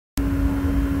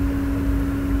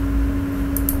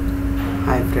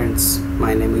Hi friends,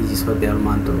 my name is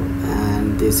Manto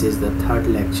and this is the third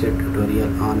lecture tutorial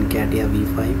on CATIA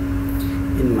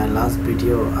V5. In my last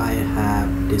video I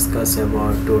have discussed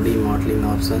about 2D modeling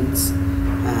options,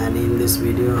 and in this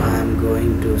video I am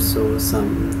going to show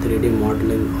some 3D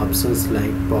modeling options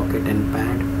like pocket and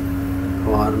pad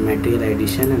for material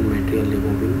addition and material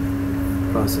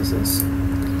removing processes.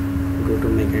 Go to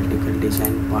mechanical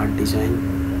design, part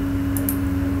design,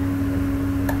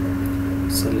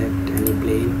 select any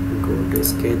plane, go to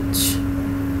sketch,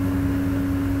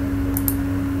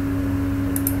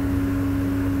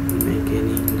 make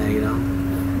any diagram.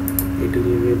 It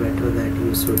will be better that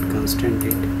you should constrain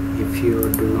it. If you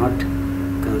do not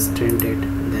constrain it,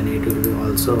 then it will be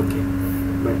also okay,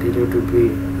 but it will be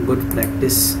good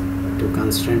practice to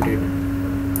constrain it.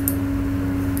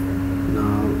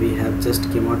 Now we have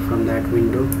just came out from that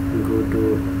window. Go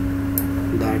to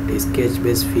that sketch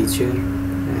based feature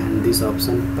and this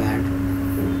option pad,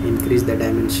 increase the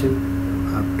dimension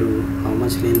up to how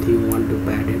much length you want to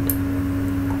pad it,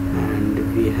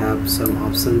 and we have some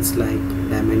options like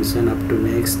dimension up to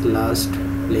next, last,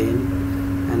 plane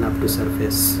and up to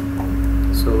surface.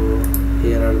 So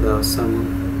here are the some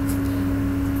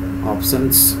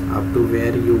options up to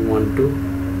where you want to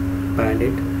pad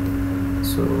it.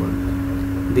 So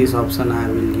this option I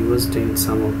will use in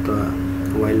some of the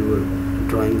while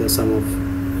drawing the some of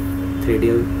 3D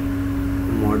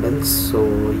models, so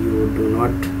you do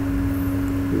not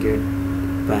get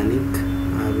panic.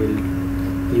 I will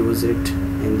use it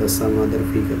in the some other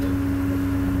figure.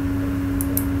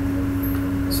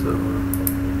 So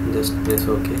just press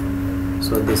OK.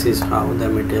 So this is how the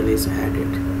material is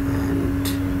added. And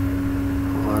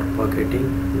for pocketing,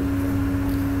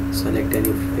 select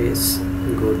any face,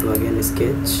 go to again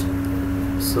sketch.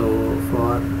 So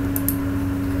for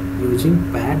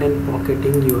using pad and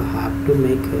pocketing you have to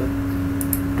make a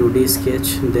 2D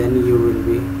sketch, then you will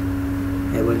be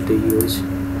able to use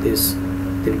this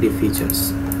 3D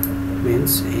features.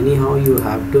 Means anyhow you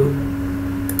have to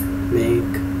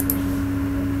make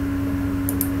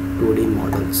 2D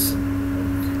models.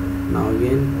 Now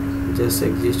again just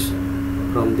exit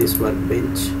from this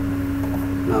workbench.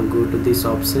 Now go to this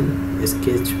option,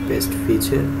 sketch based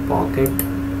feature, pocket.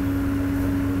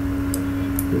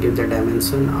 Give the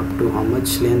dimension up to how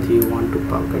much length you want to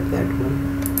pocket that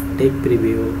one. Take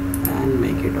preview and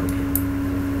make it okay.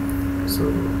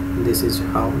 So this is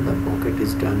how the pocket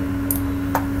is done.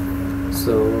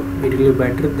 So it will be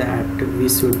better that we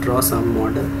should draw some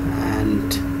model,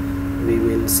 and we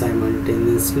will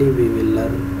simultaneously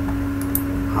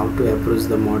learn how to approach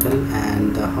the model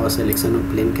and how selection of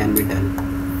plane can be done.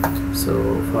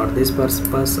 So for this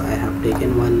purpose I have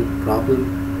taken one problem.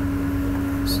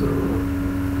 So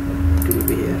it will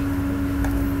be here.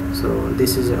 So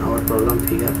this is our problem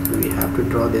figure. We have to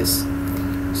draw this.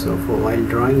 So for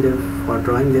drawing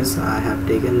this I have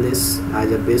taken this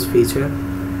as a base feature.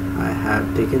 I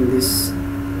have taken this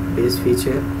base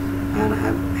feature and I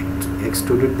have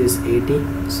extruded this 80.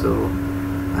 So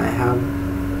I have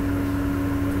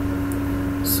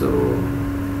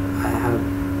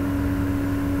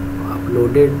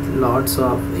uploaded lots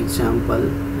of example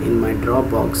in my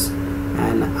Dropbox,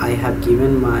 and I have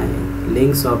given my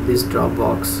links of this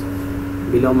Dropbox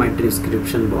below my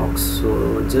description box.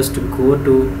 So just go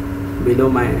to below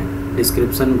my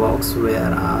description box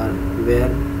where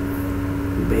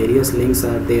various links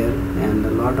are there, and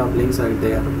a lot of links are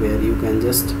there where you can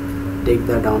just take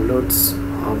the downloads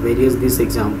of various these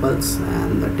examples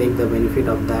and take the benefit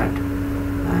of that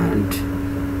and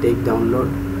take download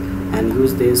and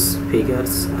use these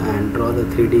figures and draw the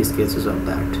 3D sketches of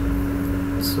that.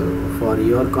 So for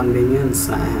your convenience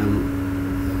I am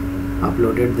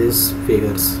uploaded these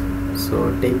figures,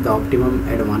 so take the optimum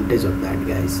advantage of that,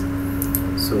 guys.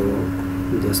 So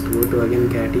just go to again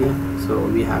CATIA. So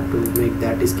we have to make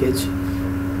that sketch.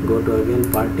 Go to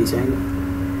again part design,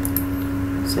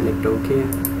 select OK.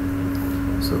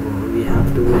 So we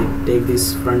have to take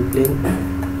this front plane.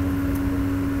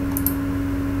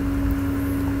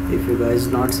 If you guys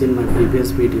not seen my previous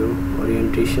video,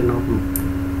 orientation of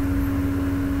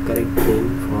correct plane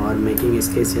for making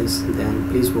sketches, then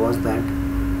please watch that.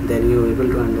 Then you are able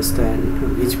to understand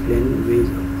which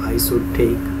plane I should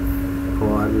take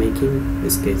for making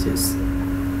sketches.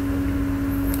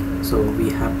 So we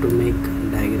have to make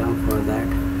diagram for that.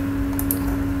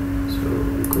 So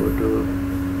go to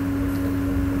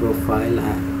profile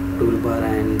toolbar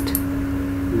and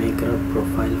make a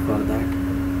profile for that.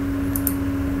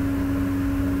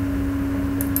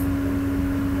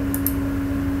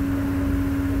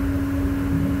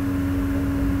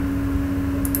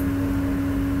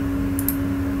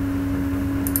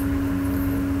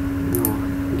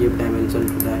 give dimension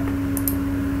to that.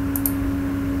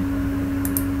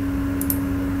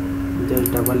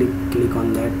 Just double click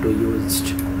on that to use it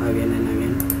again and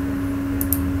again.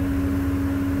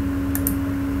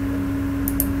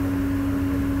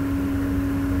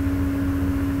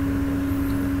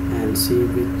 And see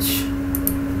which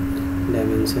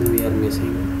dimension we are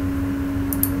missing.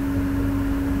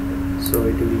 So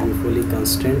it will be fully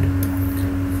constant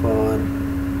for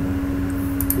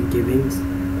giving,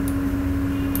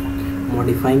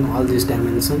 modifying all these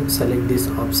dimensions. Select this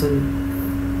option,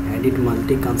 edit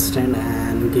multi-constant,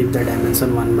 and give the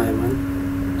dimension one by one.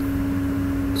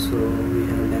 So we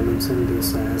have dimension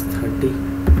this as 30.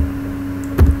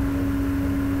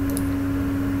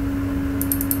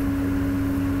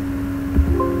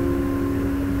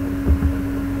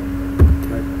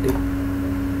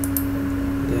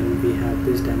 Then we have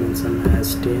this dimension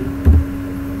as 10.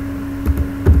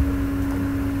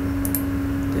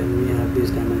 Then we have this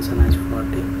dimension as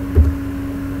 40.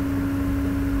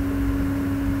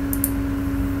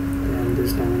 Then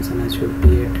this dimension as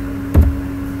 58.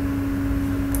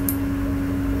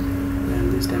 Then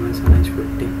this dimension as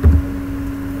 50.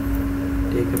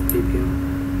 Take a preview.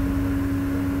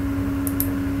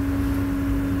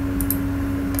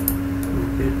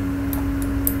 Okay.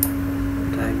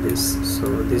 Drag this. So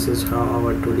this is how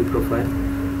our 2D profile,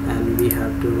 and we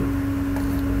have to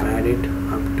add it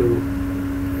up to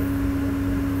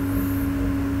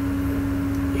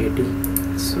 80.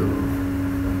 So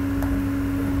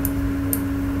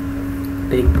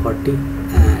take 40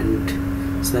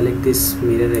 and select this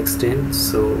mirror extend.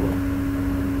 So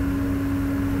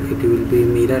it will be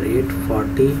mirror 8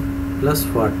 40 plus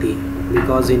 40,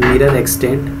 because in mirror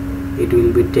extend it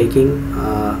will be taking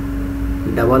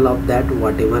double of that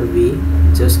whatever we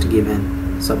just given.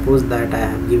 Suppose that I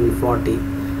have given 40,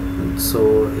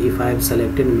 so if I have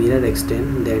selected mirror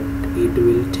extend, that it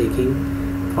will taking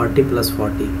 40 plus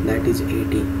 40, that is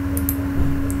 80.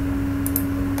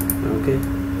 Okay,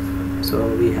 so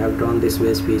we have drawn this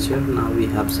face feature. Now we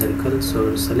have circle.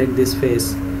 So select this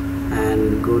face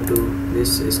and go to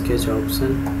this sketch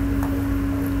option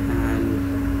and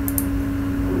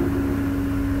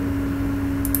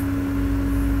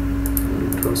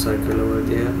draw circle over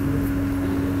there.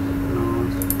 Now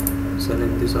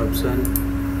select this option,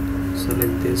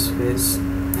 select this face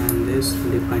and this,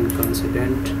 define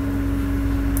coincident,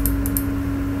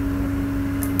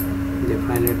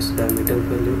 define its diameter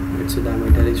value. Its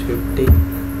diameter is 50.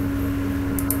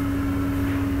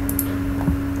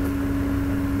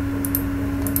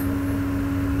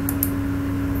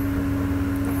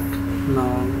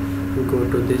 Now go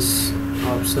to this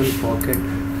option pocket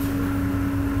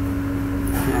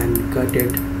and cut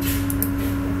it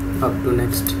up to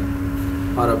next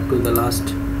or up to the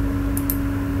last,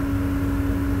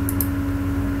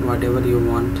 whatever you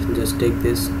want. Just take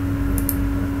this.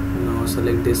 Now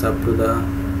select this up to the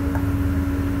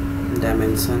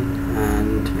dimension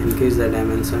and increase the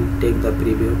dimension. Take the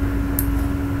preview.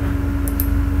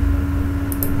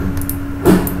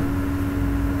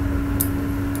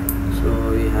 So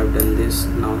we have done this.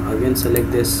 Now again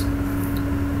select this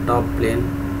top plane,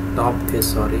 top face,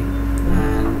 sorry,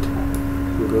 and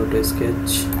go to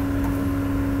sketch,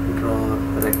 draw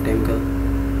a rectangle.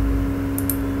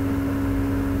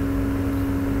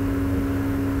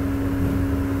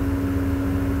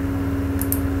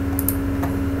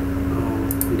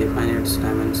 Define its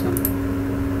dimension.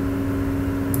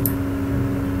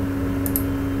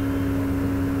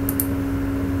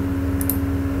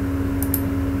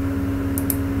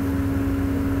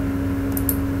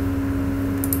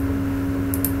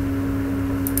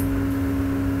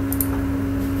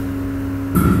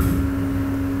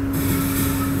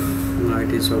 Now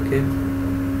it is okay.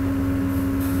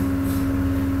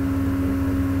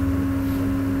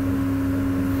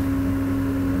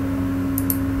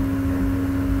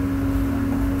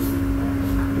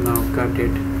 Cut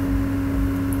it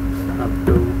up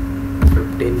to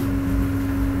 15,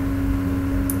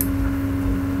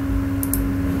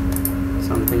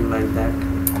 something like that,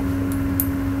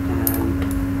 and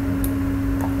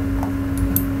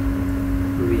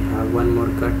we have one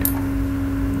more cut.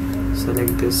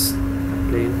 Select this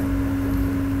plane,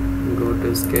 go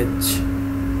to sketch,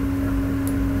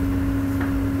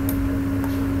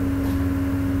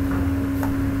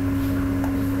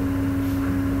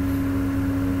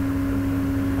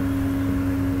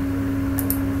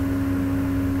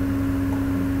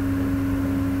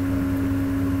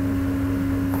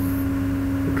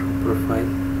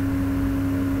 profile,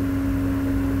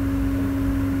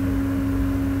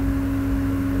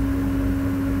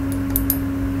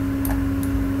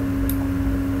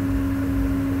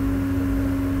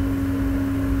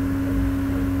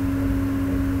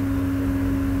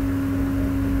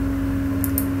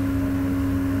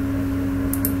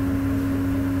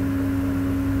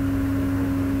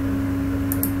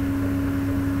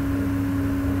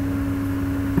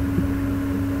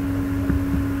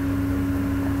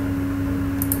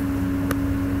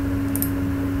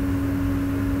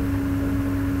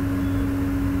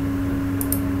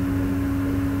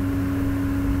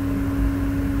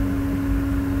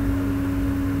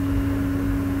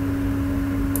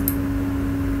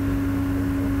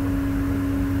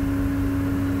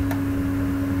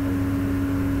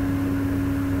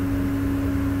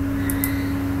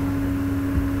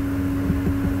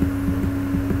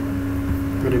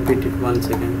 repeat it once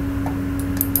again,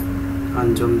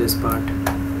 unzoom this part,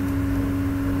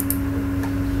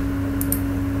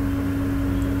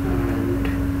 and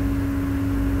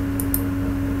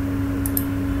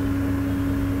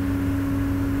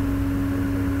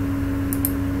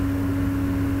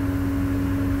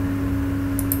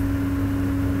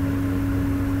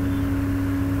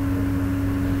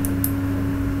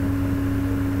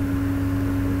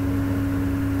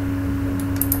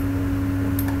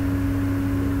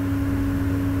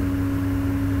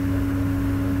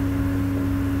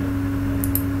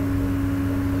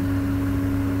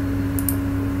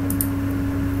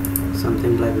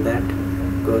something like that.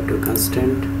 Go to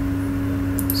constraint,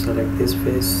 select this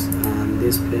face and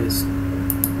this face,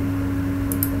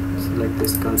 select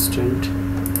this constraint.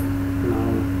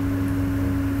 Now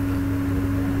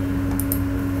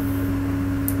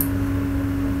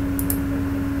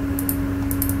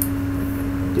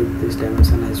give this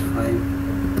dimension as 5.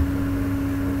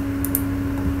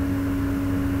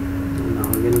 Now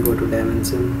again go to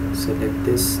dimension, select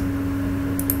this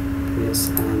face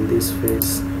and this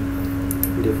face,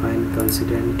 define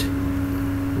coincident.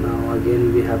 Now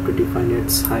again we have to define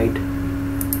its height,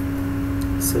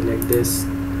 select this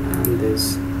and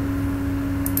this.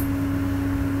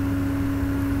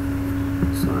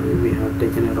 Sorry, we have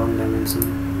taken a wrong dimension.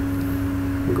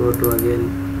 Go to again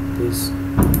this.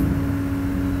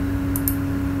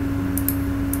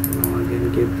 Now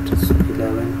again give it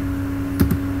 11.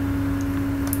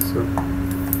 So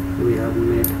we have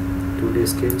made 2D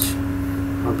sketch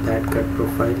of that cut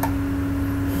profile.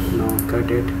 Now cut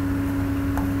it.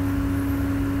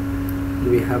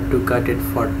 We have to cut it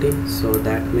 40, so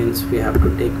that means we have to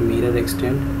take mirror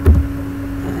extend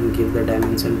and give the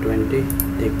dimension 20.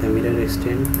 Take the mirror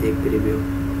extend, take preview.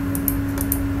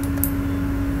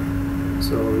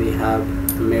 So we have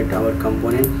made our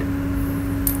component.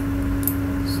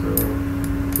 So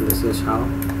this is how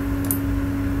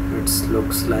it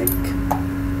looks like,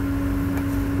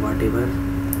 whatever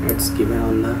it's given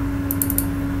on the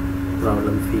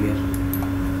problem figure,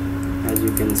 as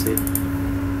you can see,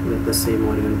 with the same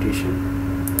orientation.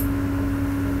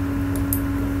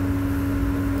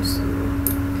 So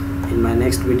in my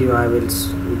next video I will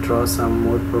draw some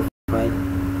more profile.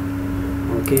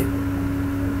 Okay,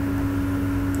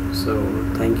 so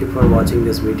thank you for watching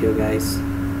this video, guys.